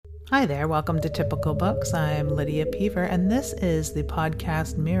Hi there, welcome to Typical Books. I'm Lydia Peaver, and this is the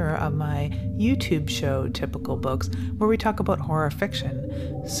podcast mirror of my YouTube show, Typical Books, where we talk about horror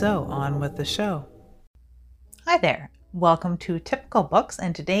fiction. So, on with the show. Hi there, welcome to Typical Books,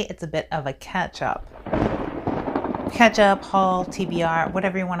 and today it's a bit of a catch-up. Catch-up, haul, TBR,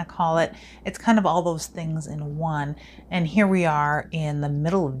 whatever you want to call it. It's kind of all those things in one, and here we are in the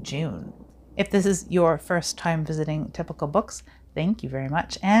middle of June. If this is your first time visiting Typical Books, thank you very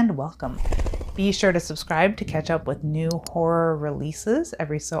much and welcome. Be sure to subscribe to catch up with new horror releases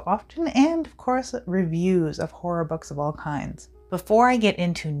every so often, and of course reviews of horror books of all kinds. Before I get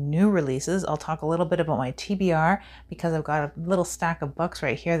into new releases, I'll talk a little bit about my TBR because I've got a little stack of books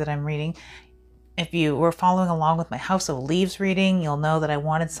right here that I'm reading. If you were following along with my House of Leaves reading, you'll know that I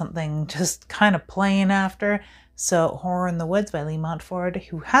wanted something just kind of plain after. So Horror in the Woods by Lee Montfort,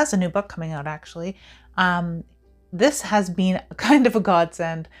 who has a new book coming out actually. This has been kind of a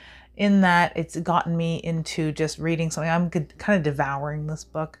godsend in that it's gotten me into just reading something. I'm kind of devouring this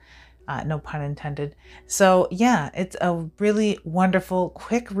book, no pun intended. So yeah, it's a really wonderful,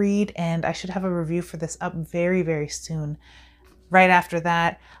 quick read, and I should have a review for this up very, very soon. Right after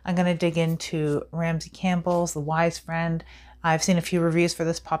that, I'm going to dig into Ramsey Campbell's The Wise Friend. I've seen a few reviews for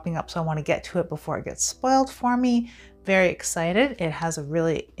this popping up, so I want to get to it before it gets spoiled for me. Very excited. It has a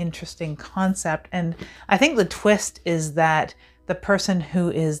really interesting concept, and I think the twist is that the person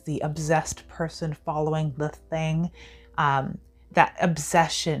who is the obsessed person following the thing, that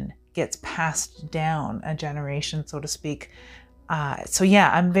obsession gets passed down a generation, so to speak. So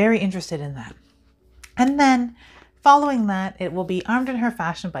yeah, I'm very interested in that. And then following that, it will be Armed in Her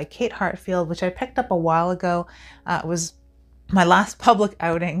Fashion by Kate Hartfield, which I picked up a while ago. It was my last public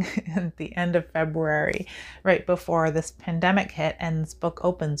outing at the end of February, right before this pandemic hit, and this book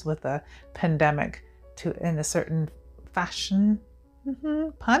opens with a pandemic in a certain fashion.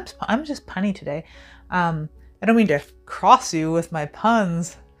 I'm just punny today. I don't mean to cross you with my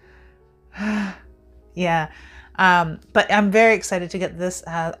puns. Yeah. But I'm very excited to get this.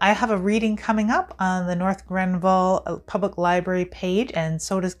 I have a reading coming up on the North Grenville Public Library page, and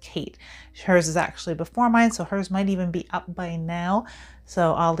so does Kate. Hers is actually before mine, so hers might even be up by now.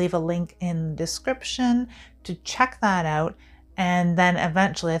 So I'll leave a link in the description to check that out. And then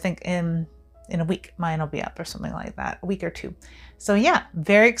eventually, I think in a week, mine will be up or something like that, a week or two. So yeah,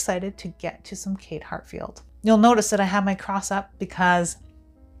 very excited to get to some Kate Hartfield. You'll notice that I have my cross up because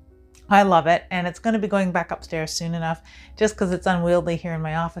I love it, and it's going to be going back upstairs soon enough, just because it's unwieldy here in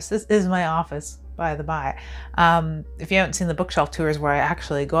my office. This is my office, by the by. If you haven't seen the bookshelf tours where I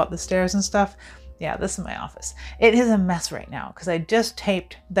actually go up the stairs and stuff, yeah, this is my office. It is a mess right now, because I just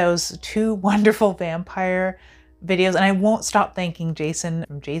taped those 2 wonderful vampire videos, and I won't stop thanking Jason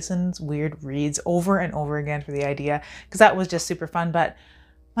from Jason's Weird Reads over and over again for the idea, because that was just super fun. But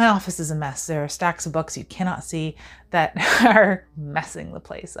my office is a mess. There are stacks of books you cannot see that are messing the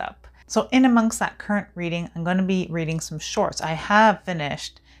place up. So in amongst that current reading, I'm going to be reading some shorts. I have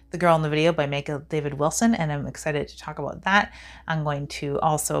finished The Girl in the Video by Michael David Wilson, and I'm excited to talk about that. I'm going to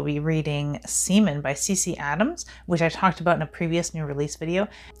also be reading Seaman by CC Adams, which I talked about in a previous new release video.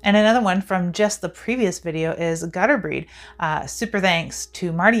 And another one from just the previous video is Gutterbreed. Super thanks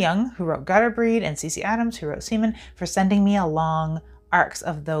to Marty Young, who wrote Gutterbreed, and CC Adams, who wrote Seaman, for sending me along arcs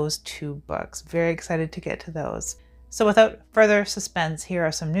of those 2 books. Very excited to get to those. So without further suspense, here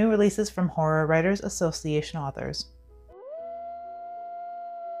are some new releases from Horror Writers Association authors.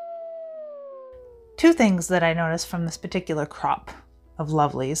 2 things that I noticed from this particular crop of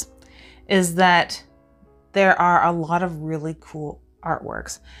lovelies is that there are a lot of really cool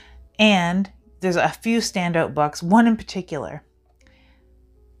artworks, and there's a few standout books, one in particular.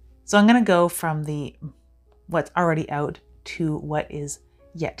 So I'm going to go from what's already out to what is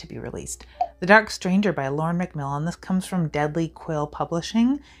yet to be released. The Dark Stranger by Lauren McMillan. This comes from Deadly Quill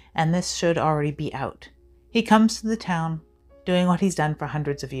Publishing, and this should already be out. He comes to the town, doing what he's done for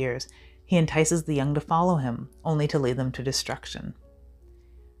hundreds of years. He entices the young to follow him, only to lead them to destruction.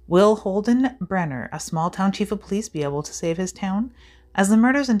 Will Holden Brenner, a small-town chief of police, be able to save his town? As the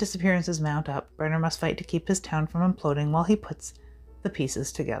murders and disappearances mount up, Brenner must fight to keep his town from imploding while he puts the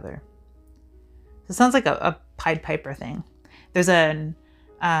pieces together. So it sounds like a Pied Piper thing. There's an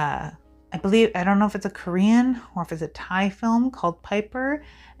I don't know if it's a Korean or if it's a Thai film called Piper,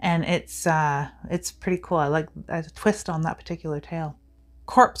 and it's pretty cool. I like a twist on that particular tale.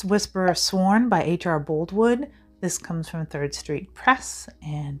 Corpse Whisperer Sworn by H.R. Boldwood. This comes from 3rd Street Press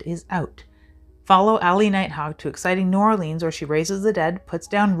and is out. Follow Allie Nighthawk to exciting New Orleans, where she raises the dead, puts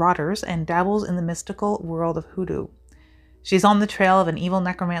down rotters, and dabbles in the mystical world of hoodoo. She's on the trail of an evil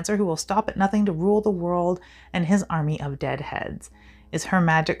necromancer who will stop at nothing to rule the world and his army of deadheads. Is her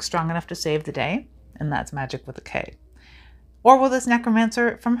magic strong enough to save the day? And that's magic with a K. Or will this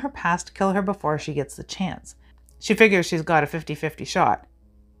necromancer from her past kill her before she gets the chance? She figures she's got a 50-50 shot.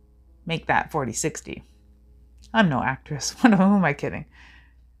 Make that 40-60. I'm no actress. Who am I kidding?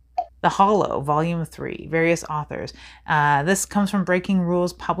 The Hollow, Volume 3, various authors. This comes from Breaking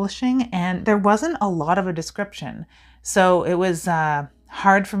Rules Publishing, and there wasn't a lot of a description. So it was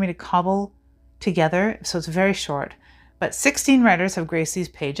hard for me to cobble together, so it's very short. But 16 writers have graced these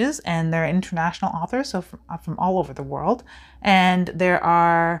pages, and they're international authors, so from all over the world. And there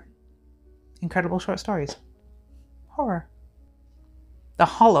are incredible short stories. Horror. The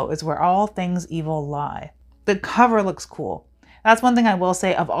Hollow is where all things evil lie. The cover looks cool. That's one thing I will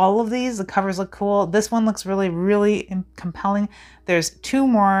say. Of all of these, the covers look cool. This one looks really, really compelling. There's two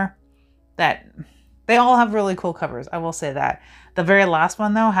more that they all have really cool covers. I will say that. The very last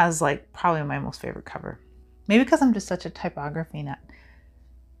one, though, has like probably my most favorite cover. Maybe because I'm just such a typography nut.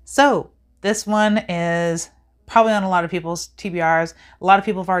 So this one is probably on a lot of people's TBRs. A lot of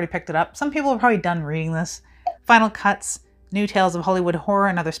people have already picked it up. Some people are probably done reading this. Final Cuts, New Tales of Hollywood Horror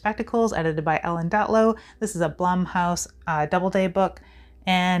and Other Spectacles, edited by Ellen Datlow. This is a Blumhouse Doubleday book,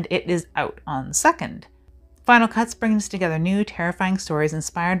 and it is out on 2nd. Final Cuts brings together new, terrifying stories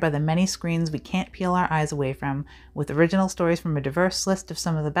inspired by the many screens we can't peel our eyes away from. With original stories from a diverse list of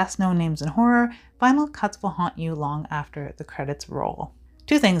some of the best-known names in horror, Final Cuts will haunt you long after the credits roll.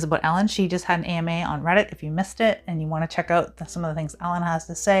 Two things about Ellen. She just had an AMA on Reddit if you missed it and you want to check out some of the things Ellen has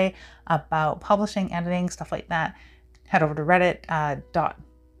to say about publishing, editing, stuff like that. Head over to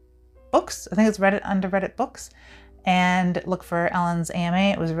Reddit.books. I think it's Reddit under Reddit Books. And look for Ellen's AMA.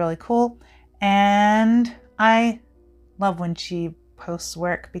 It was really cool. And I love when she posts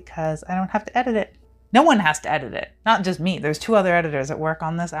work because I don't have to edit it. No one has to edit it. Not just me. There's 2 other editors that work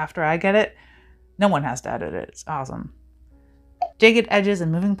on this after I get it. No one has to edit it. It's awesome. Jagged Edges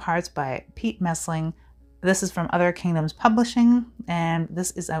and Moving Parts by Pete Messling. This is from Other Kingdoms Publishing, and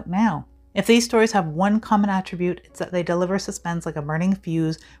this is out now. If these stories have one common attribute, it's that they deliver suspense like a burning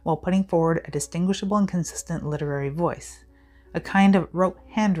fuse while putting forward a distinguishable and consistent literary voice. A kind of rope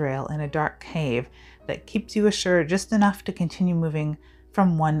handrail in a dark cave that keeps you assured just enough to continue moving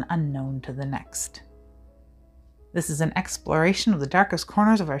from one unknown to the next. This is an exploration of the darkest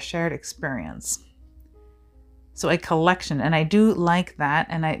corners of our shared experience. So a collection, and I do like that,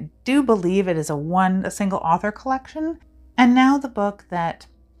 and I do believe it is a single author collection. And now the book that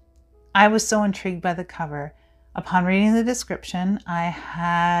I was so intrigued by the cover. Upon reading the description, I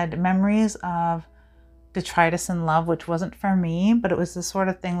had memories of Detritus in Love, which wasn't for me, but it was the sort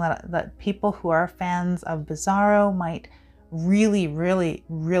of thing that people who are fans of Bizarro might really, really,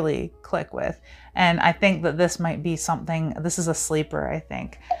 really click with. And I think that this might be something, this is a sleeper, I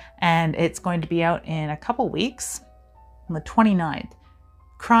think. And it's going to be out in a couple weeks, on the 29th.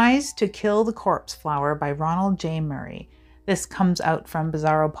 Cries to Kill the Corpse Flower by Ronald J. Murray. This comes out from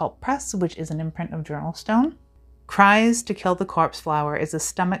Bizarro Pulp Press, which is an imprint of Journal Stone. Cries to Kill the Corpse Flower is a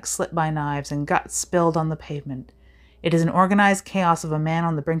stomach slit by knives and guts spilled on the pavement. It is an organized chaos of a man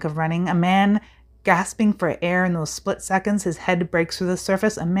on the brink of running, a man gasping for air in those split seconds his head breaks through the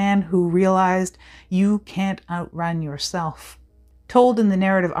surface, a man who realized you can't outrun yourself. Told in the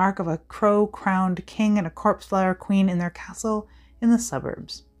narrative arc of a crow-crowned king and a corpse flower queen in their castle in the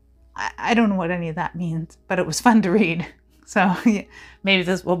suburbs. I don't know what any of that means, but it was fun to read. So yeah, maybe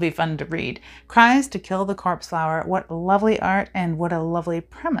this will be fun to read. Cries to Kill the Corpse Flower. What lovely art and what a lovely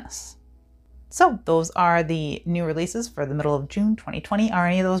premise. So those are the new releases for the middle of June 2020. Are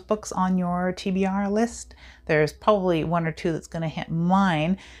any of those books on your TBR list? There's probably 1 or 2 that's going to hit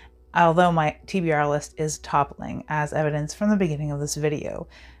mine, although my TBR list is toppling, as evidenced from the beginning of this video.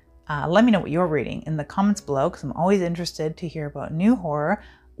 Let me know what you're reading in the comments below, because I'm always interested to hear about new horror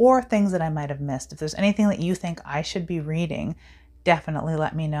or things that I might have missed. If there's anything that you think I should be reading, definitely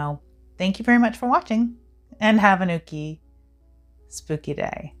let me know. Thank you very much for watching, and have an ooky, spooky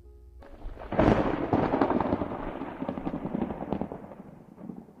day.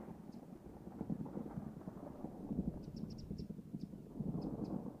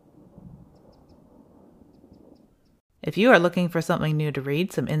 If you are looking for something new to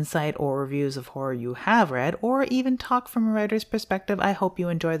read, some insight or reviews of horror you have read, or even talk from a writer's perspective, I hope you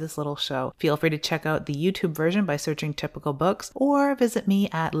enjoy this little show. Feel free to check out the YouTube version by searching Typical Books, or visit me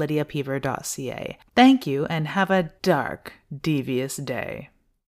at lydiapever.ca. Thank you, and have a dark, devious day.